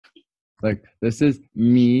Like, this is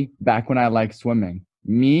me back when I liked swimming.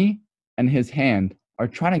 Me and his hand are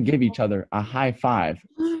trying to give each other a high five.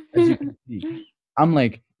 As you can see, I'm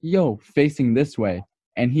like, yo, facing this way,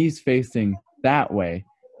 and he's facing that way.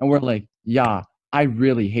 And we're like, yeah, I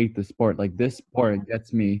really hate the sport. Like, this sport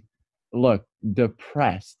gets me, look,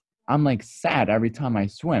 depressed. I'm like sad every time I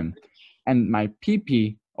swim. And my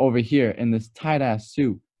pee-pee over here in this tight-ass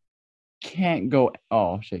suit can't go.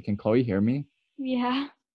 Oh, shit. Can Chloe hear me? Yeah.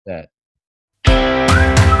 That.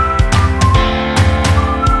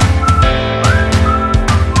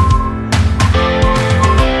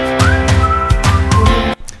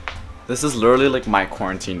 This is literally like my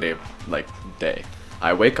quarantine day.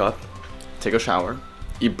 I wake up, take a shower,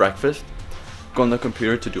 eat breakfast, go on the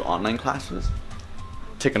computer to do online classes,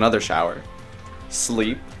 take another shower,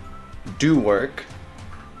 sleep, do work,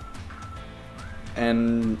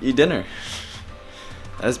 and eat dinner.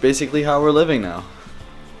 That's basically how we're living now.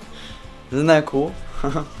 Isn't that cool?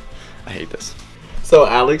 I hate this. So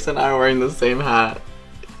Alex and I are wearing the same hat.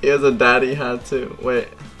 He has a daddy hat too. Wait.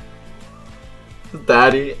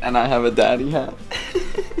 Daddy, and I have a daddy hat.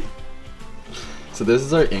 So this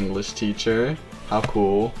is our English teacher. How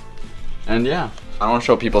cool. And yeah, I don't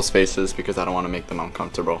show people's faces because I don't want to make them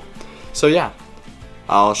uncomfortable. So yeah,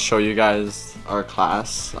 I'll show you guys our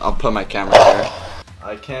class. I'll put my camera here.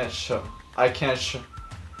 I can't show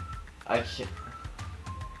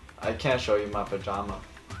you my pajama.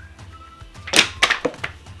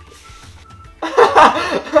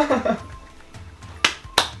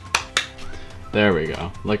 There we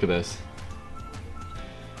go. Look at this.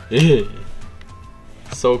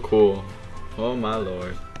 So cool. Oh my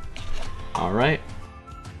lord. Alright.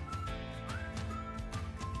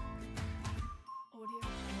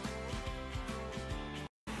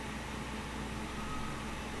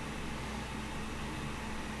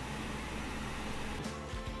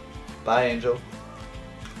 Bye, Angel.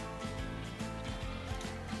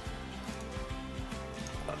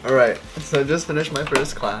 Alright, so I just finished my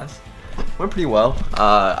first class. Went pretty well.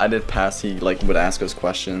 I did pass. He would ask us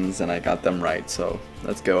questions and I got them right, so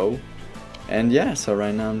let's go. And yeah, so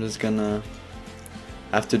right now I'm just gonna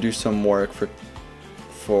have to do some work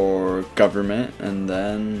for government, and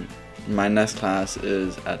then my next class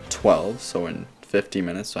is at 12, so in 50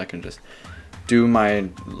 minutes, so I can just do my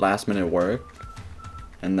last minute work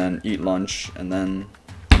and then eat lunch, and then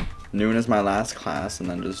noon is my last class, and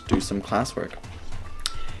then just do some classwork.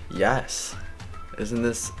 Yes. Isn't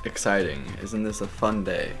this exciting? Isn't this a fun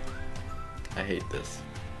day? I hate this.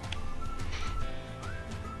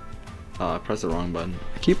 I pressed the wrong button.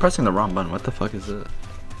 I keep pressing the wrong button. What the fuck is it?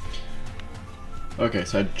 Okay,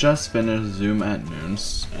 so I just finished Zoom at noon,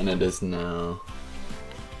 and it is now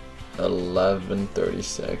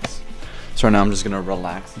 11:36. So right now I'm just gonna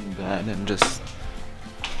relax in bed and just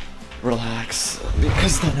relax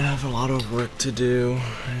because then I have a lot of work to do,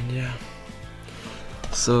 and yeah.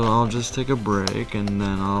 So I'll just take a break and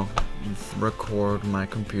then I'll record my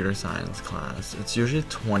computer science class. It's usually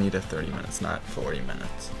 20 to 30 minutes, not 40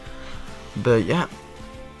 minutes. But yeah.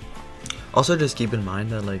 Also just keep in mind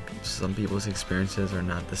that some people's experiences are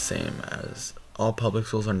not the same, as all public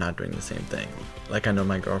schools are not doing the same thing. Like, I know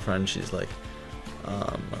my girlfriend, she's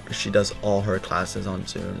she does all her classes on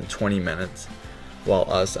Zoom in 20 minutes, while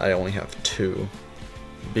I only have 2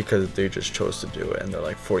 because they just chose to do it, and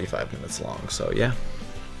they're 45 minutes long. So yeah.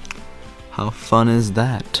 How fun is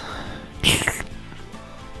that?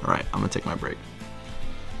 Alright, I'm gonna take my break.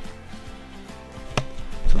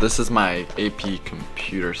 So this is my AP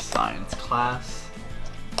Computer Science class.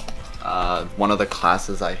 One of the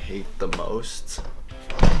classes I hate the most.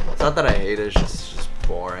 It's not that I hate it, it's just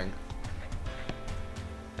boring.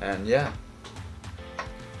 And yeah.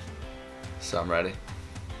 So I'm ready.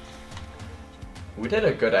 We did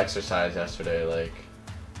a good exercise yesterday,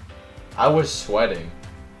 I was sweating.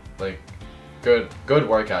 Good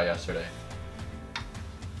workout yesterday.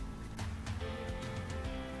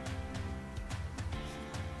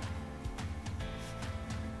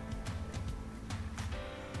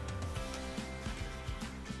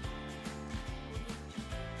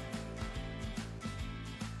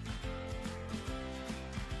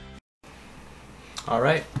 All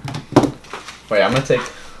right. Wait, I'm gonna take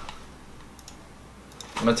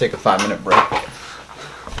a 5-minute break.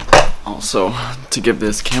 Also, to give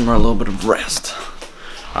this camera a little bit of rest.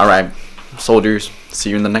 Alright, soldiers, see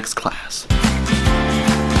you in the next class.